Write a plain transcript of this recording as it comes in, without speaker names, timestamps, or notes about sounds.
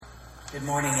Good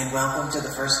morning and welcome to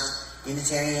the First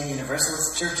Unitarian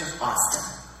Universalist Church of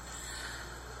Austin.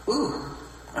 Ooh,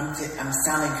 I'm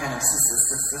sounding kind of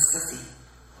sissy.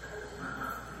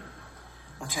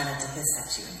 I'll try not to hiss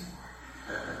at you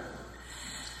anymore.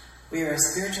 We are a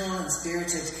spiritual and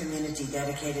spirited community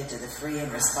dedicated to the free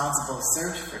and responsible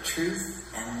search for truth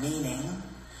and meaning.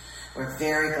 We're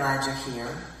very glad you're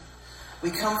here.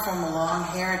 We come from a long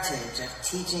heritage of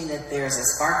teaching that there's a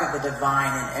spark of the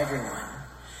divine in everyone.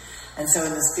 And so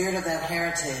in the spirit of that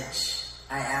heritage,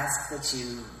 I ask that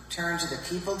you turn to the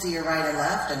people to your right and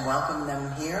left and welcome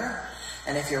them here.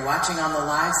 And if you're watching on the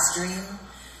live stream,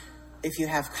 if you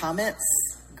have comments,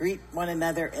 greet one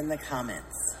another in the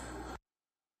comments.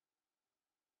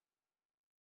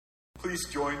 Please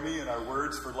join me in our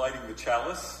words for lighting the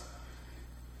chalice.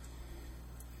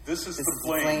 This is the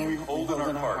flame we hold in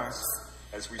our hearts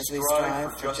as we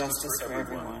strive for justice for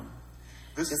everyone.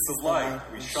 This is the light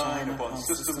we shine upon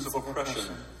systems of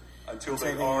oppression until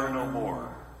they are no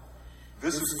more.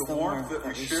 This is the warmth that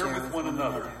we share with one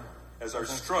another as our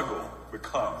struggle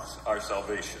becomes our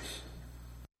salvation.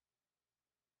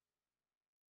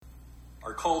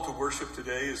 Our call to worship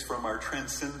today is from our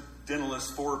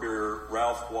transcendentalist forebearer,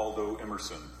 Ralph Waldo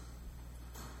Emerson.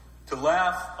 To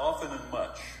laugh often and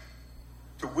much,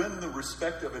 to win the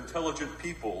respect of intelligent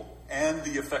people and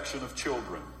the affection of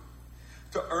children,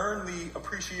 to earn the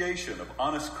appreciation of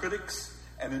honest critics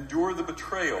and endure the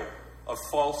betrayal of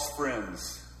false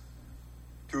friends,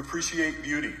 to appreciate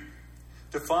beauty,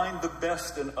 to find the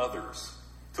best in others,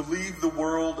 to leave the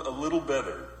world a little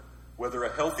better, whether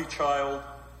a healthy child,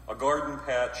 a garden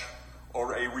patch,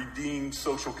 or a redeemed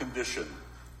social condition.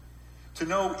 To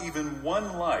know even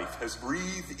one life has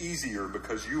breathed easier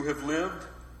because you have lived,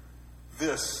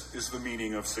 this is the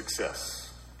meaning of success.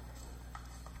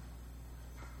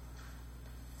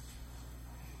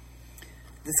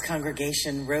 This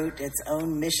congregation wrote its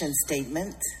own mission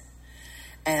statement,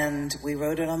 and we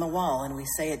wrote it on the wall, and we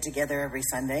say it together every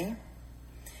Sunday.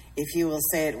 If you will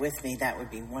say it with me, that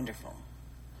would be wonderful.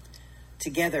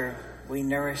 Together, we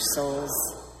nourish souls,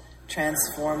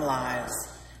 transform lives,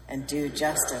 and do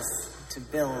justice to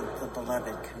build the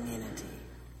beloved community.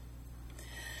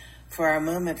 For our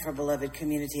moment for beloved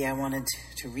community, I wanted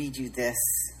to read you this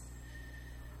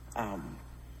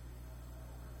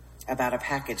about a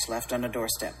package left on a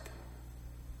doorstep.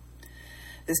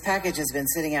 This package has been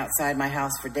sitting outside my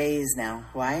house for days now.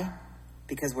 Why?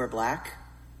 Because we're black?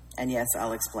 And yes,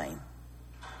 I'll explain.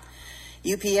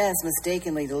 UPS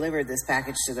mistakenly delivered this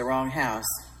package to the wrong house.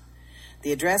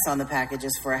 The address on the package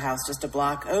is for a house just a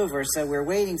block over, so we're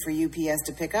waiting for UPS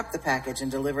to pick up the package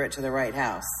and deliver it to the right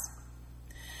house.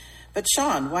 But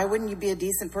Sean, why wouldn't you be a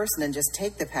decent person and just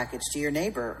take the package to your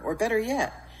neighbor? Or better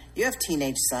yet, you have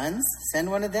teenage sons.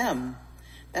 Send one of them.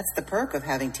 That's the perk of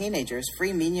having teenagers,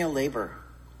 free menial labor.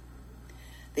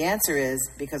 The answer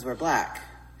is because we're black.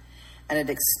 And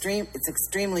it's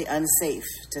extremely unsafe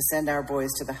to send our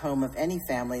boys to the home of any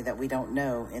family that we don't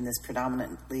know in this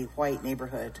predominantly white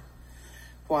neighborhood.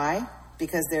 Why?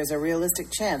 Because there's a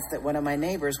realistic chance that one of my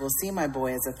neighbors will see my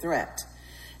boy as a threat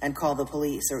and call the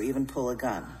police or even pull a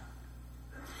gun.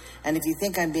 And if you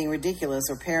think I'm being ridiculous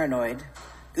or paranoid,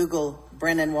 Google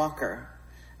Brennan Walker,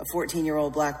 a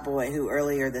 14-year-old black boy who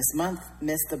earlier this month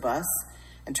missed the bus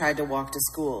and tried to walk to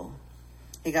school.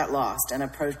 He got lost and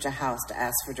approached a house to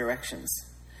ask for directions.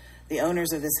 The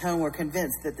owners of this home were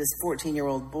convinced that this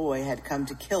 14-year-old boy had come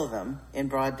to kill them in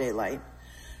broad daylight,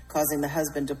 causing the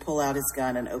husband to pull out his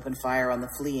gun and open fire on the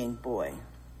fleeing boy.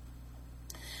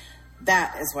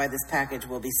 That is why this package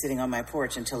will be sitting on my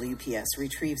porch until UPS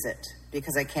retrieves it,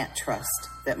 because I can't trust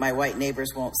that my white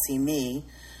neighbors won't see me,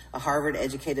 a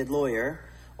Harvard-educated lawyer,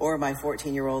 or my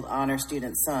 14-year-old honor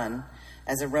student son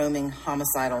as a roaming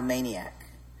homicidal maniac.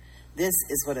 This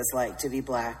is what it's like to be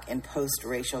black in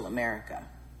post-racial America.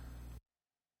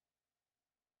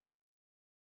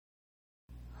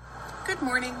 Good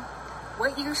morning.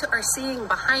 What you are seeing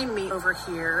behind me over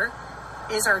here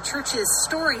is our church's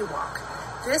story walk.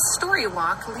 This story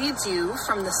walk leads you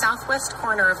from the southwest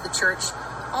corner of the church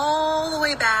all the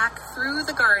way back through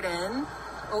the garden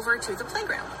over to the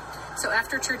playground. So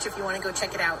after church, if you want to go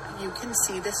check it out, you can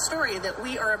see this story that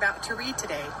we are about to read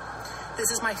today.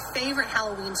 This is my favorite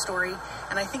Halloween story,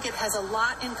 and I think it has a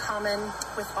lot in common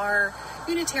with our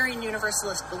Unitarian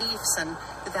Universalist beliefs and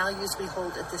the values we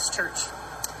hold at this church.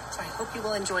 So I hope you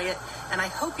will enjoy it, and I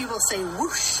hope you will say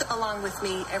whoosh along with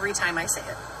me every time I say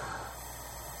it.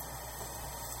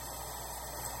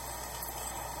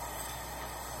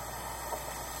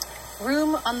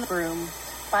 Room on the Broom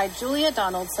by Julia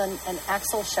Donaldson and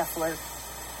Axel Scheffler.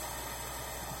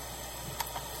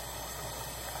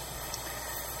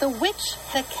 The witch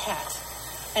had a cat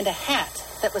and a hat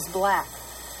that was black,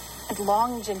 and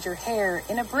long ginger hair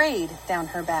in a braid down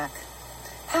her back.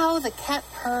 How the cat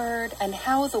purred and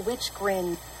how the witch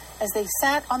grinned as they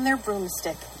sat on their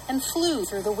broomstick and flew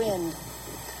through the wind.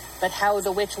 But how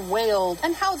the witch wailed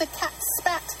and how the cat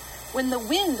spat when the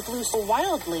wind blew so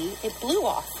wildly it blew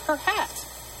off her hat.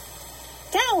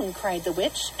 Down, cried the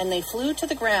witch, and they flew to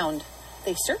the ground.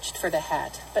 They searched for the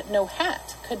hat, but no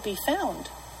hat could be found.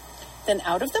 Then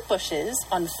out of the bushes,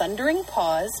 on thundering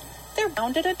paws, there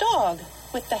bounded a dog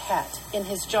with the hat in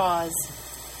his jaws.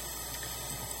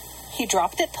 He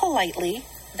dropped it politely,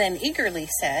 then eagerly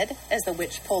said, as the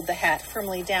witch pulled the hat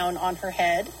firmly down on her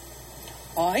head,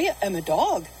 "I am a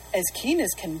dog, as keen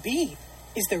as can be.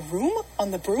 Is there room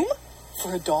on the broom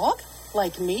for a dog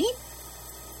like me?"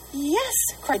 "Yes,"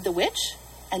 cried the witch,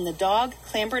 and the dog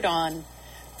clambered on.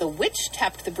 The witch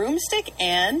tapped the broomstick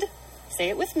and, say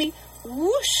it with me,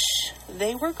 whoosh,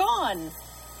 they were gone.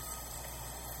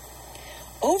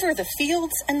 Over the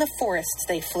fields and the forests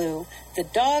they flew. The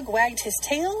dog wagged his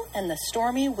tail and the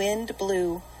stormy wind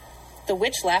blew. The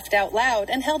witch laughed out loud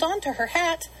and held on to her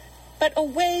hat, but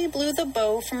away blew the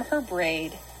bow from her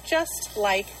braid, just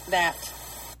like that.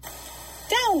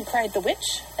 "Down," cried the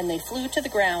witch, and they flew to the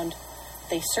ground.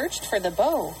 They searched for the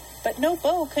bow, but no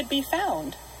bow could be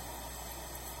found.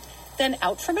 Then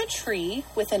out from a tree,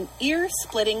 with an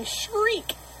ear-splitting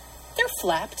shriek, there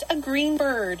flapped a green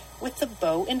bird with the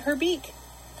bow in her beak.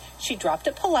 She dropped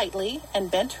it politely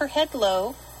and bent her head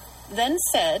low, then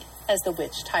said, as the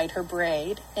witch tied her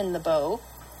braid in the bow,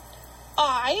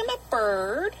 "I am a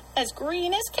bird as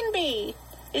green as can be.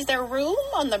 Is there room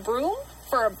on the broom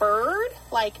for a bird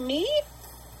like me?"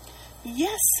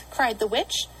 "Yes," cried the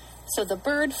witch, so the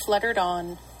bird fluttered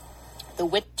on. The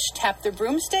witch tapped the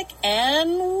broomstick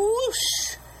and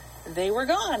whoosh, they were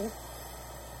gone.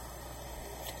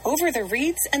 Over the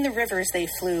reeds and the rivers they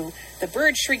flew. The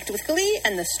bird shrieked with glee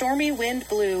and the stormy wind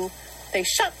blew. They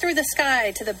shot through the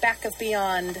sky to the back of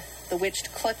beyond. The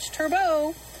witch clutched her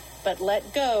bow, but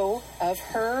let go of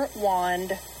her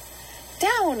wand.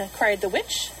 "Down," cried the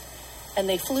witch, and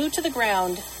they flew to the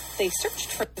ground. They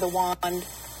searched for the wand,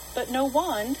 but no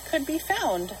wand could be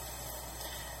found.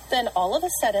 Then all of a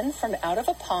sudden, from out of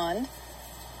a pond,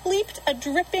 leaped a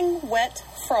dripping wet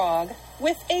frog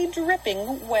with a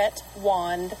dripping wet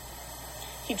wand.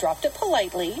 He dropped it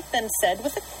politely, then said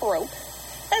with a croak,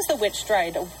 as the witch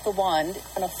dried the wand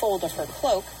on a fold of her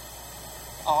cloak,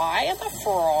 "I am a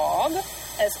frog,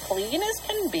 as clean as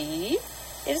can be.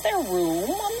 Is there room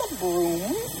on the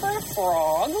broom for a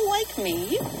frog like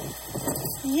me?"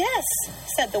 "Yes,"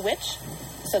 said the witch,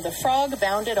 so the frog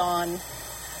bounded on.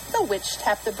 The witch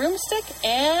tapped the broomstick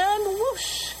and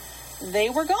whoosh, they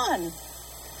were gone.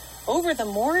 Over the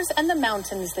moors and the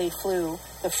mountains they flew.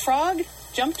 The frog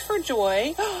jumped for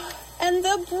joy, and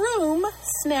the broom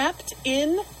snapped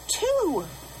in two.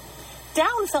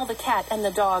 Down fell the cat and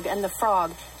the dog and the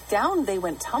frog. Down they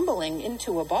went tumbling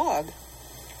into a bog.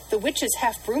 The witch's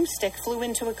half broomstick flew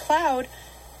into a cloud,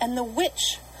 and the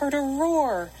witch heard a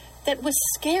roar that was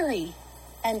scary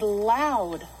and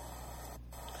loud.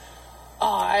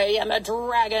 "I am a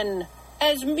dragon,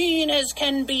 as mean as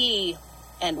can be,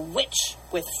 and witch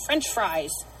with French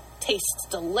fries tastes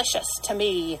delicious to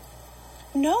me."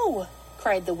 "No,"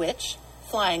 cried the witch,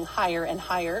 flying higher and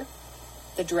higher.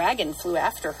 The dragon flew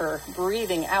after her,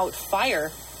 breathing out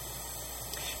fire.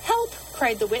 "Help!"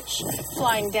 cried the witch,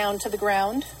 flying down to the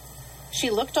ground.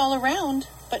 She looked all around,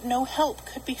 but no help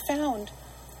could be found.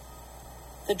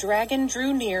 The dragon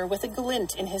drew near with a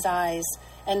glint in his eyes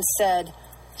and said,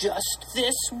 "Just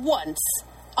this once,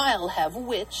 I'll have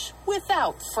witch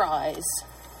without fries."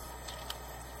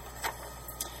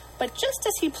 But just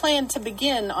as he planned to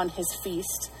begin on his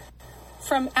feast,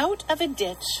 from out of a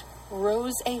ditch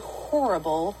rose a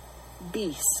horrible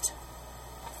beast.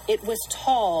 It was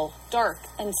tall, dark,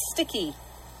 and sticky,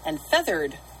 and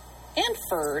feathered, and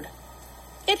furred.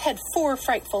 It had 4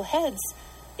 frightful heads.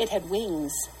 It had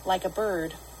wings like a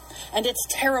bird. And its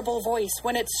terrible voice,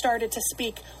 when it started to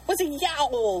speak, was a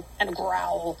yowl and a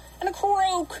growl and a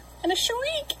croak and a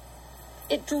shriek.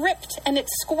 It dripped and it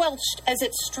squelched as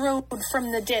it strode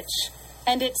from the ditch,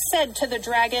 and it said to the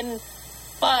dragon,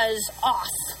 "Buzz off,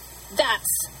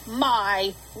 that's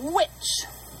my witch."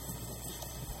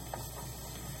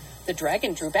 The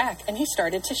dragon drew back and he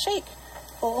started to shake.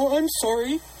 "Oh, I'm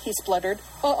sorry," he spluttered.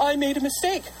 "I made a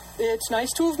mistake. It's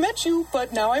nice to have met you,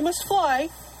 but now I must fly."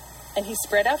 And he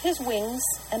spread out his wings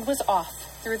and was off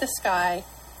through the sky.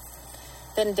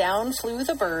 Then down flew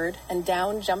the bird, and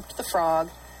down jumped the frog.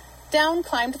 Down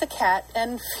climbed the cat,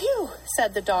 and phew,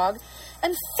 said the dog.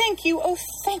 And thank you, oh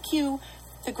thank you,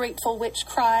 the grateful witch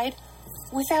cried.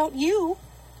 Without you,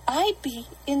 I'd be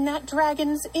in that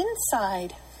dragon's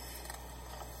inside.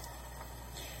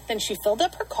 Then she filled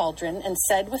up her cauldron and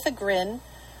said with a grin,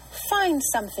 "Find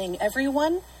something,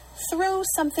 everyone. Throw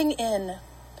something in."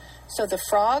 So the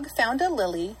frog found a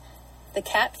lily, the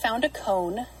cat found a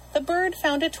cone, the bird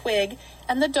found a twig,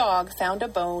 and the dog found a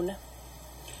bone.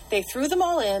 They threw them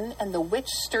all in, and the witch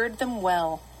stirred them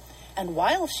well. And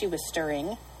while she was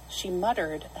stirring, she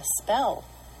muttered a spell.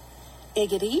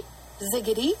 Iggity,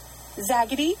 ziggity,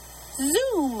 zaggity,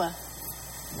 zoom.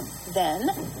 Then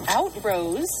out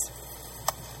rose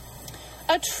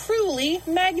a truly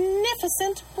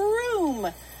magnificent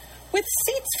broom, with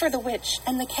seats for the witch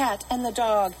and the cat and the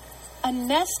dog, a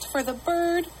nest for the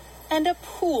bird, and a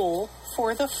pool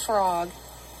for the frog.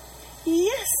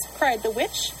 "Yes," cried the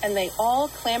witch, and they all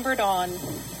clambered on.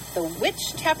 The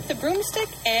witch tapped the broomstick,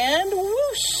 and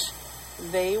whoosh,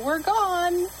 they were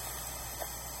gone.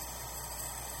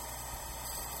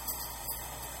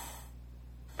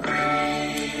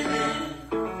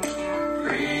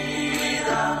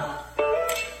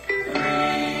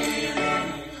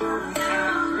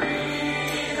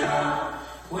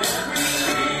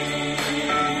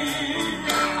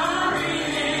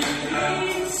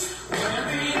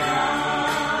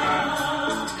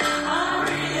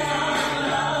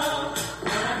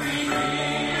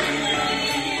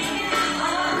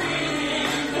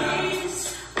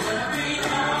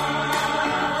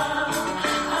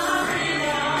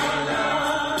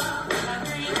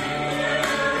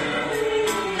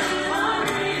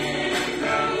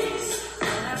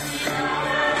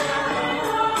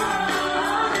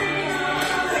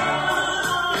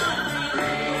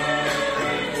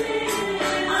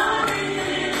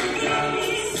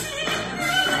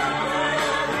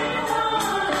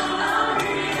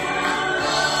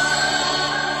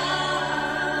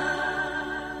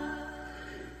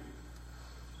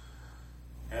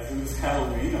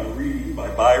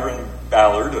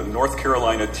 Ballard, a North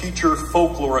Carolina teacher,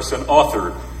 folklorist, and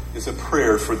author, is a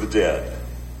prayer for the dead.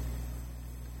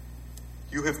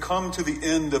 You have come to the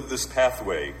end of this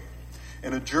pathway,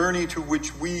 in a journey to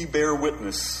which we bear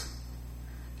witness.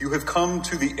 You have come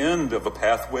to the end of a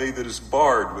pathway that is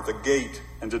barred with a gate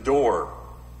and a door.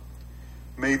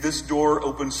 May this door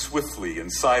open swiftly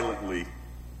and silently.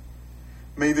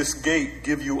 May this gate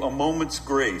give you a moment's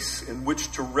grace in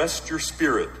which to rest your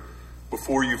spirit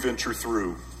before you venture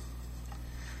through.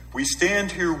 We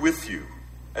stand here with you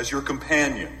as your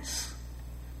companions,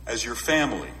 as your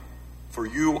family, for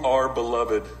you are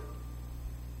beloved.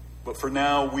 But for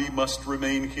now, we must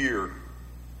remain here.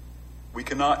 We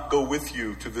cannot go with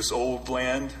you to this old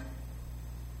land.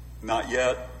 Not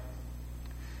yet.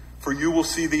 For you will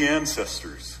see the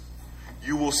ancestors.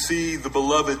 You will see the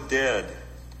beloved dead.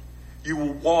 You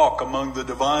will walk among the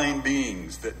divine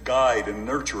beings that guide and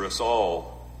nurture us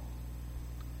all.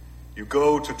 You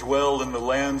go to dwell in the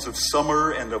lands of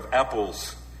summer and of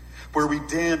apples, where we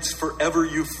dance forever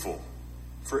youthful,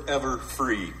 forever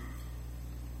free.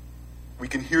 We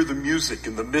can hear the music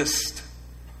in the mist,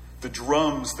 the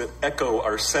drums that echo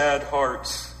our sad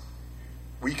hearts.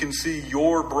 We can see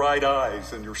your bright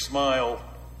eyes and your smile.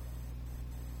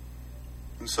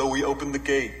 And so we open the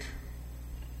gate.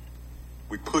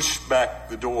 We push back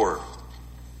the door.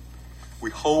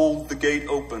 We hold the gate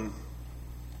open.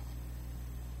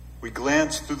 We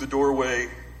glance through the doorway,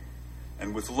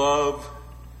 and with love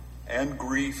and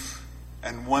grief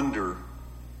and wonder,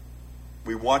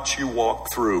 we watch you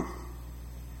walk through.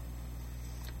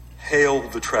 Hail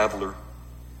the traveler,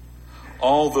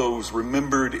 all those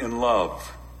remembered in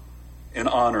love, in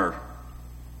honor.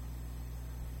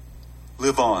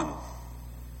 Live on.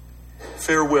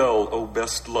 Farewell, O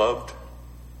best loved,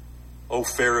 O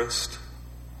fairest.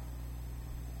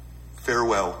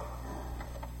 Farewell.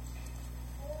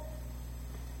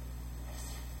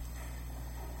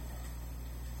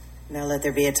 Now let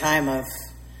there be a time of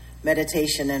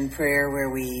meditation and prayer where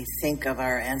we think of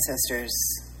our ancestors,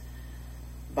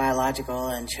 biological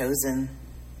and chosen,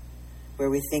 where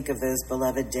we think of those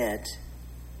beloved dead.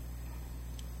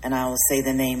 And I will say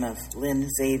the name of Lynn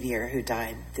Xavier, who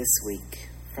died this week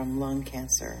from lung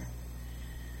cancer.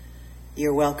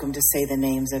 You're welcome to say the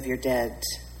names of your dead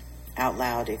out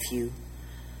loud if you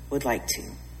would like to.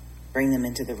 Bring them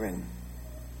into the room.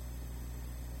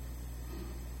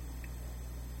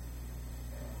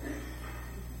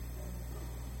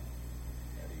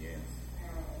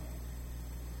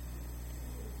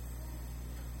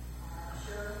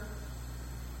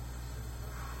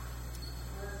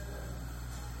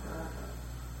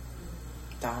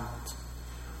 Donald.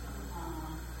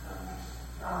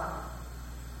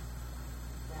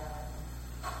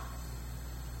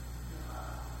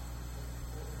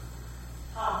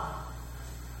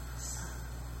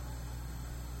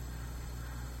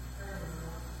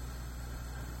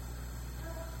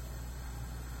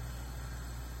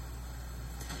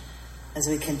 As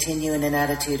we continue in an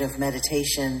attitude of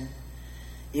meditation,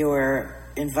 you're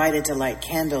invited to light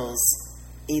candles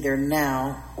either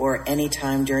now or any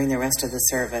time during the rest of the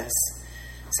service,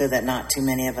 so that not too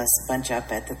many of us bunch up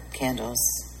at the candles.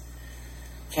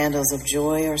 Candles of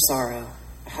joy or sorrow,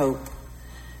 hope,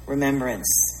 remembrance,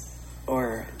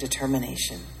 or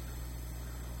determination.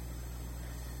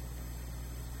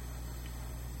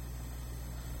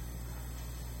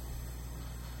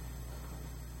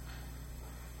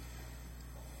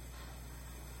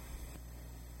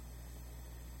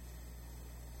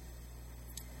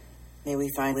 May we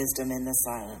find wisdom in the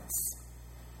silence.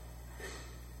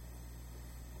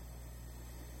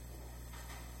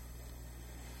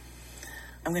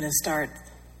 I'm going to start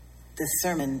this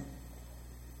sermon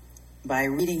by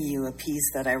reading you a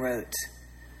piece that I wrote.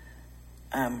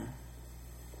 I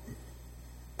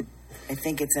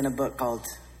think it's in a book called,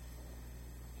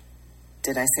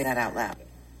 did I say that out loud?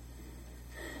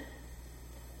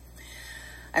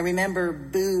 I remember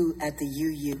Boo at the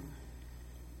UU.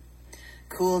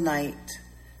 Cool night,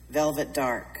 velvet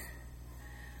dark.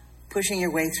 Pushing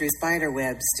your way through spider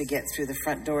webs to get through the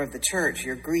front door of the church,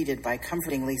 you're greeted by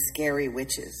comfortingly scary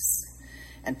witches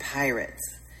and pirates,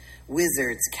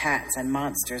 wizards, cats, and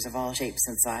monsters of all shapes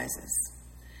and sizes.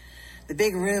 The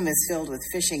big room is filled with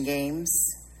fishing games,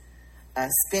 a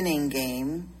spinning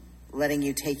game, letting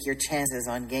you take your chances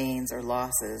on gains or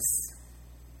losses.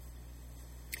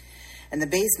 And the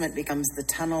basement becomes the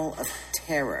tunnel of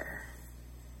terror.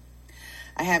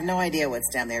 I have no idea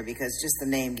what's down there because just the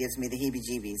name gives me the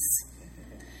heebie-jeebies.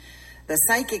 The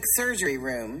psychic surgery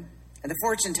room and the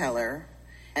fortune teller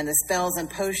and the spells and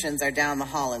potions are down the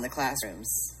hall in the classrooms.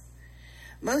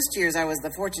 Most years I was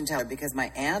the fortune teller because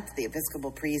my aunt, the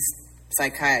Episcopal priest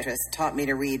psychiatrist, taught me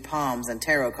to read palms and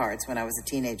tarot cards when I was a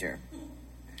teenager.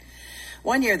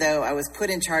 One year, though, I was put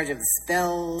in charge of the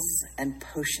spells and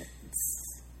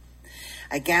potions.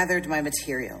 I gathered my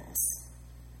materials.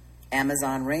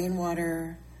 Amazon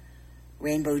rainwater,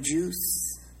 rainbow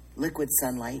juice, liquid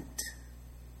sunlight,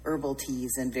 herbal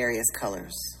teas in various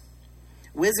colors,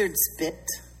 wizard spit,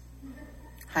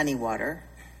 honey water,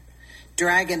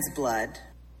 dragon's blood,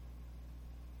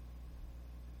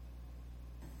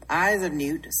 eyes of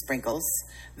newt, sprinkles,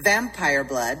 vampire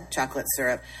blood, chocolate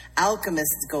syrup,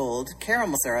 alchemist's gold,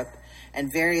 caramel syrup, and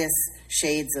various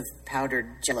shades of powdered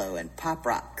jello and pop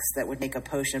rocks that would make a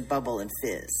potion bubble and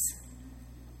fizz.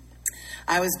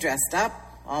 I was dressed up,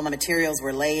 all my materials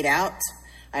were laid out,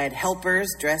 I had helpers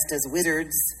dressed as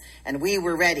wizards, and we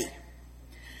were ready.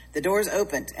 The doors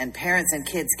opened, and parents and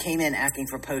kids came in asking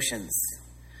for potions.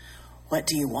 "What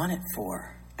do you want it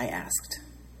for?" I asked.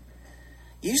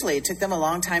 Usually it took them a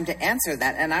long time to answer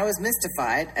that, and I was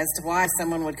mystified as to why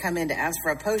someone would come in to ask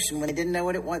for a potion when they didn't know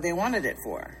what they wanted it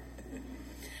for.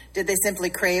 Did they simply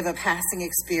crave a passing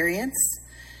experience?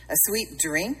 A sweet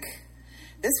drink?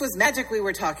 This was magic we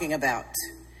were talking about.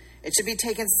 It should be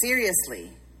taken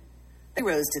seriously. They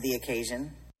rose to the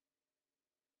occasion.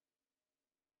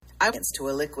 I went to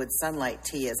a liquid sunlight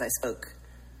tea as I spoke.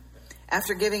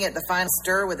 After giving it the final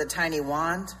stir with a tiny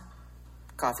wand,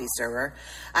 coffee stirrer,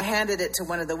 I handed it to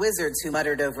one of the wizards who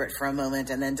muttered over it for a moment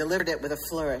and then delivered it with a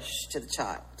flourish to the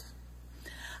child.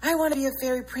 "I want to be a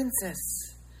fairy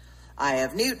princess. Eye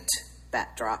of newt,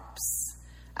 bat drops,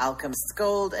 alchemist's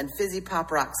gold, and fizzy pop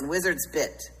rocks and wizard's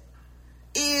bit."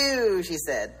 "Ew," she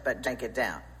said, but drank it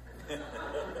down.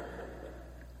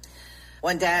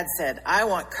 One dad said, "I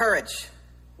want courage."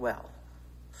 Well,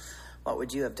 what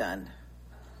would you have done?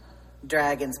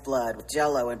 Dragon's blood with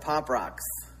jello and pop rocks.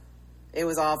 It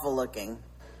was awful looking.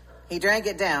 He drank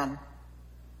it down.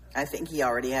 I think he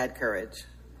already had courage.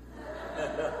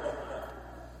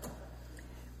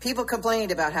 People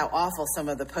complained about how awful some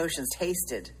of the potions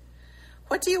tasted.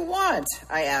 "What do you want?"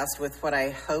 I asked with what I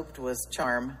hoped was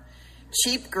charm.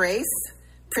 "Cheap grace?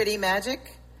 Pretty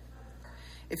magic?"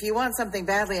 If you want something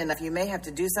badly enough, you may have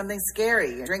to do something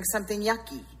scary or drink something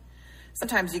yucky.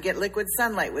 Sometimes you get liquid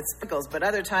sunlight with sprinkles, but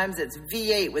other times it's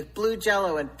V8 with blue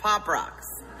jello and pop rocks.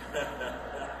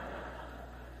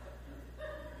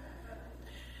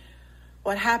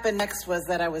 What happened next was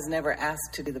that I was never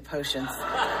asked to do the potions.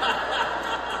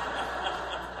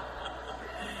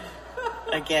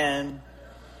 Again.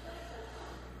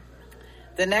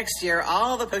 The next year,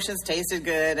 all the potions tasted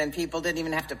good, and people didn't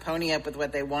even have to pony up with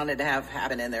what they wanted to have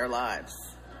happen in their lives.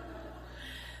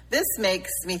 This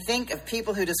makes me think of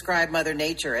people who describe Mother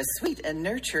Nature as sweet and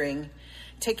nurturing,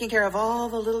 taking care of all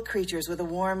the little creatures with a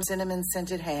warm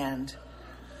cinnamon-scented hand.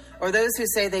 Or those who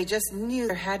say they just knew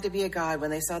there had to be a God when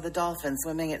they saw the dolphins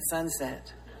swimming at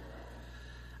sunset.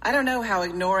 I don't know how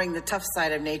ignoring the tough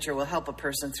side of nature will help a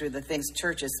person through the things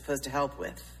church is supposed to help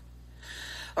with.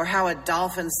 or how a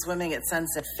dolphin swimming at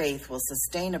sunset faith will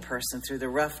sustain a person through the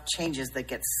rough changes that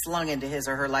get slung into his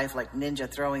or her life like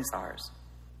ninja throwing stars.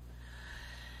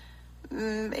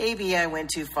 Maybe I went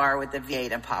too far with the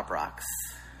V8 and Pop Rocks.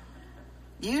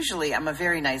 Usually I'm a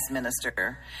very nice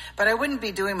minister, but I wouldn't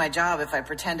be doing my job if I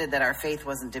pretended that our faith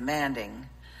wasn't demanding,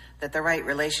 that the right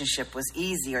relationship was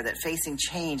easy, or that facing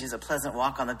change is a pleasant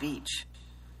walk on the beach.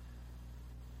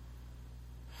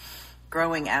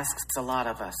 Growing asks a lot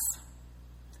of us.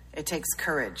 It takes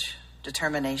courage,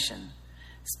 determination,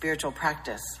 spiritual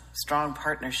practice, strong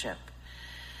partnership,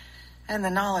 and the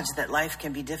knowledge that life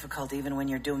can be difficult even when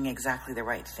you're doing exactly the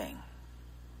right thing.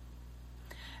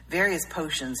 Various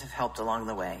potions have helped along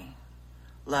the way.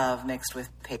 Love mixed with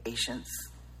patience,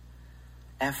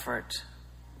 effort,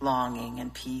 longing,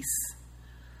 and peace.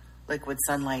 Liquid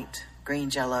sunlight, green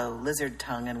jello, lizard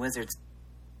tongue, and wizards.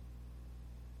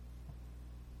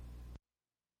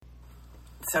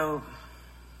 So,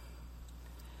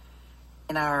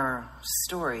 in our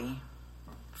story,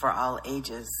 for all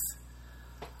ages,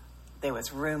 there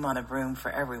was room on a broom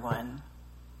for everyone.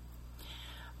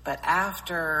 But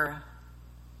after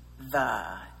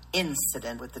the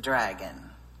incident with the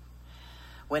dragon,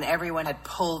 when everyone had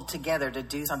pulled together to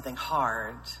do something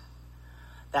hard,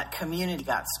 that community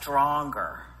got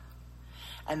stronger.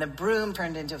 And the broom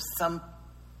turned into some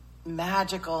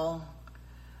magical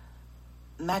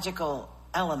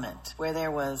element where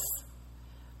there was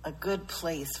a good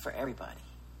place for everybody.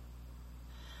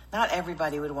 Not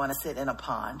everybody would want to sit in a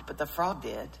pond, but the frog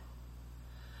did.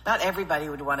 Not everybody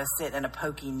would want to sit in a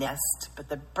pokey nest, but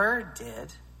the bird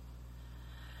did.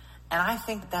 And I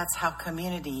think that's how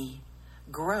community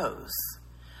grows,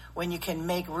 when you can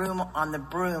make room on the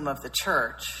broom of the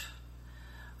church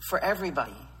for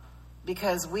everybody.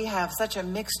 Because we have such a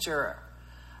mixture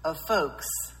of folks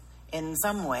in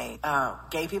some way,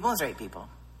 gay people and straight people.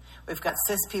 We've got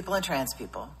cis people and trans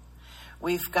people.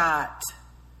 We've got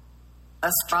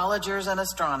astrologers and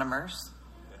astronomers,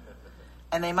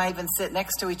 and they might even sit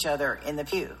next to each other in the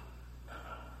pew.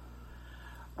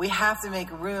 We have to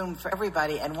make room for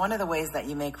everybody, and one of the ways that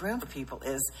you make room for people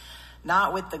is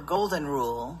not with the golden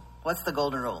rule. What's the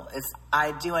golden rule? It's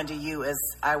I do unto you as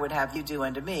I would have you do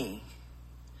unto me.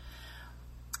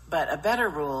 But a better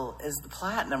rule is the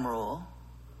platinum rule,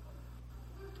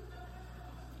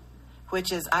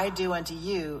 which is I do unto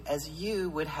you as you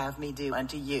would have me do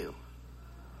unto you.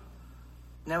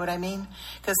 Know what I mean?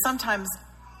 Because sometimes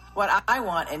what I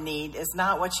want and need is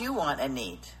not what you want and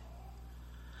need.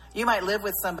 You might live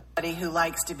with somebody who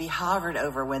likes to be hovered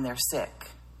over when they're sick.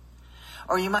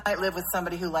 Or you might live with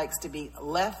somebody who likes to be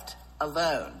left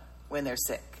alone when they're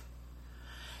sick.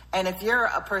 And if you're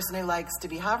a person who likes to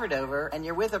be hovered over and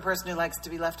you're with a person who likes to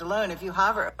be left alone, if you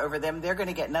hover over them, they're going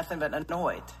to get nothing but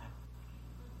annoyed.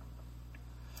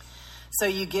 So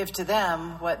you give to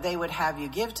them what they would have you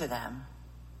give to them.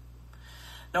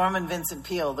 Norman Vincent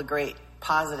Peale, the great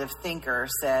positive thinker,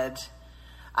 said,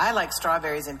 I like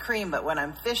strawberries and cream, but when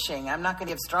I'm fishing, I'm not going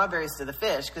to give strawberries to the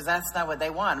fish because that's not what they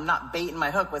want. I'm not baiting my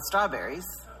hook with strawberries.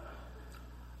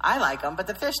 I like them, but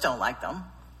the fish don't like them.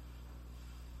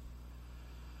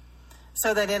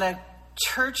 So that in a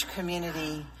church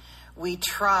community, we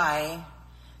try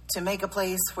to make a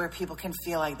place where people can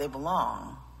feel like they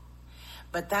belong.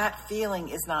 But that feeling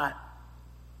is not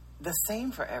the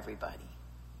same for everybody.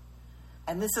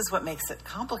 And this is what makes it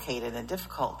complicated and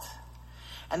difficult.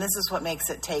 And this is what makes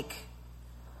it take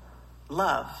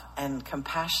love and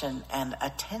compassion and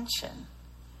attention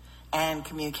and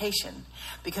communication.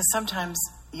 Because sometimes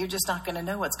you're just not going to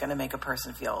know what's going to make a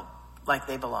person feel like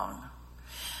they belong.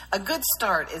 A good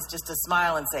start is just to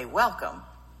smile and say, welcome.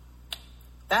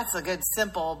 That's a good,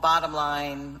 simple, bottom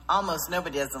line. Almost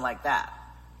nobody doesn't like that.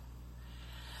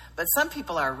 But some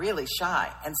people are really shy.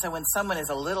 And so when someone is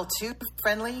a little too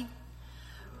friendly,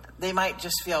 they might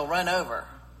just feel run over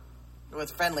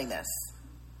with friendliness.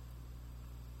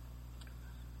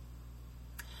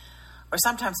 Or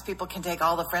sometimes people can take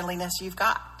all the friendliness you've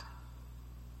got.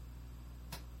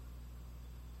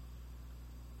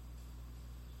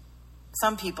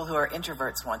 Some people who are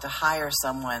introverts want to hire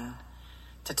someone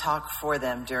to talk for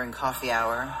them during coffee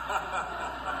hour.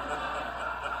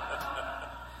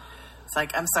 It's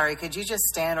like, I'm sorry, could you just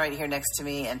stand right here next to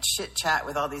me and chit-chat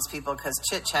with all these people? Because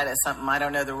chit-chat is something I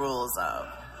don't know the rules of.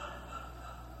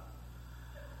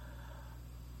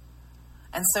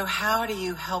 And so how do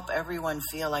you help everyone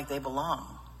feel like they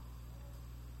belong?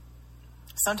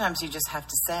 Sometimes you just have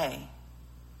to say,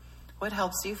 what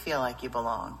helps you feel like you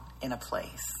belong in a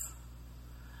place?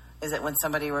 Is it when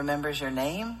somebody remembers your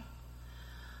name?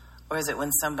 Or is it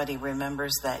when somebody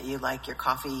remembers that you like your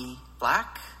coffee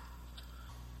black?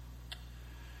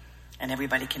 and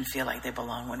everybody can feel like they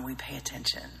belong when we pay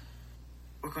attention.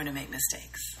 We're going to make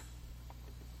mistakes.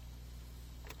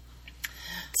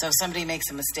 So if somebody makes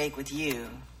a mistake with you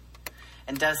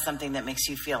and does something that makes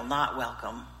you feel not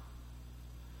welcome,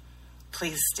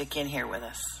 please stick in here with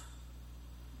us.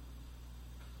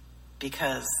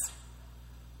 Because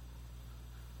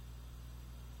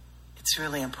it's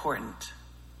really important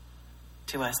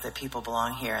to us that people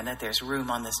belong here and that there's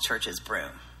room on this church's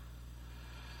broom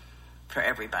for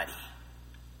everybody,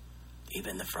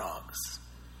 even the frogs.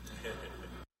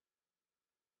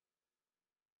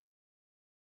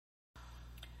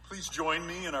 Please join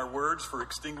me in our words for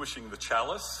extinguishing the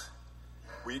chalice.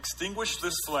 We extinguish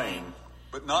this flame,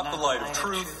 but not the light of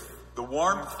truth, the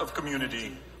warmth of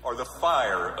community, or the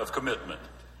fire of commitment.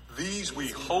 These we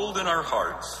hold in our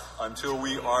hearts until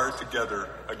we are together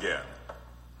again.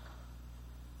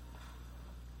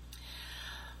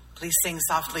 Please sing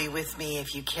softly with me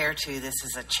if you care to. This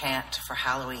is a chant for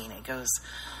Halloween. It goes,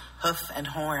 hoof and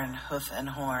horn,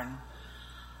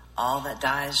 all that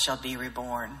dies shall be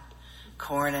reborn.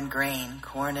 Corn and grain,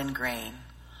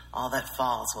 all that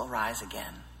falls will rise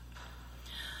again.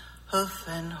 Hoof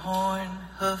and horn,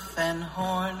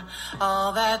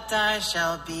 all that dies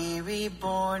shall be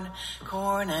reborn.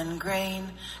 Corn and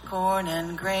grain,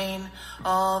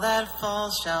 all that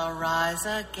falls shall rise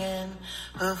again.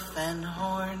 Hoof and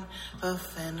horn,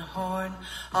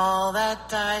 all that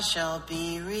dies shall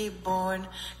be reborn.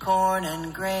 Corn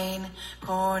and grain,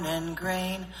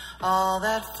 all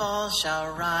that falls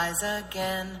shall rise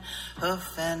again.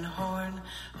 Hoof and horn,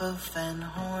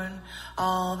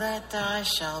 all that dies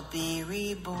shall be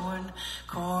reborn.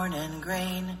 Corn and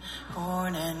grain,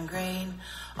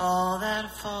 all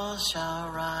that falls shall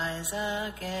rise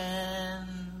again.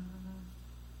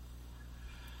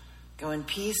 Go in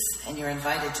peace, and you're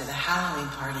invited to the Halloween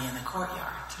party in the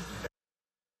courtyard.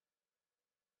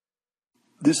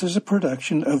 This is a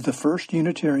production of the First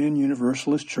Unitarian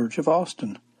Universalist Church of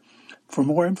Austin. For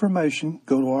more information,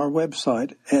 go to our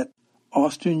website at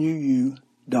austinuu.org.